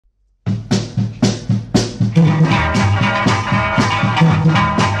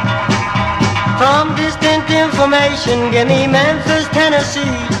information, give me Memphis, Tennessee.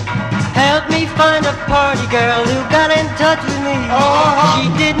 Help me find a party girl who got in touch with me. She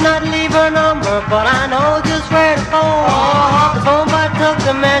did not leave her number, but I know just where to phone. The phone boy took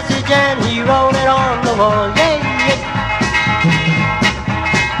the message and he wrote it on the wall. Yeah, yeah.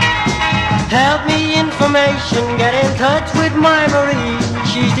 Help me information, get in touch with my Marie.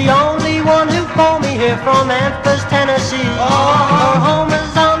 She's the only one who phoned me here from Memphis, Tennessee. Her home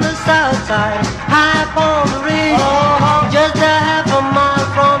is on the south side, high up on the ridge, just a half a mile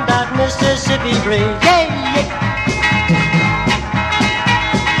from that Mississippi bridge. Yeah, yeah.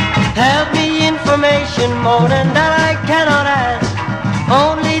 Help me information, more than that I cannot ask.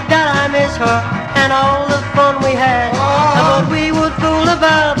 Only that I miss her and all the fun we had. But we would fool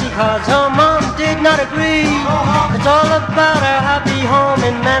about because her mom did not agree. It's all about her happy home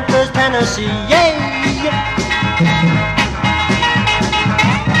in Memphis, Tennessee. Yeah, yeah.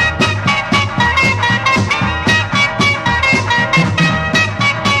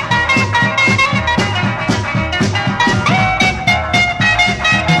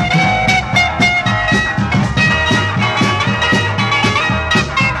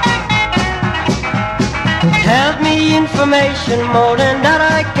 Help me information, more than that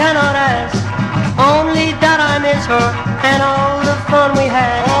I cannot ask. Only that I miss her and all the fun we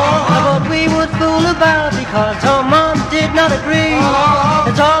had. But we would fool about because her mom did not agree.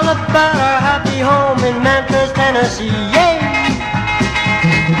 It's all about our happy home in Memphis, Tennessee. Yeah.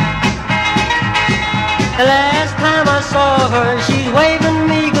 The last time I saw her, she's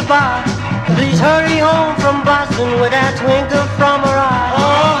waving me goodbye. Please hurry home from Boston with that twinkle from her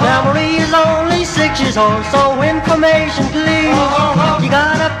eye. Now Marie is only 6 years old, so information please. You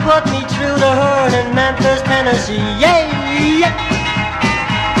gotta put me through to her in Memphis, Tennessee. Yeah, yeah.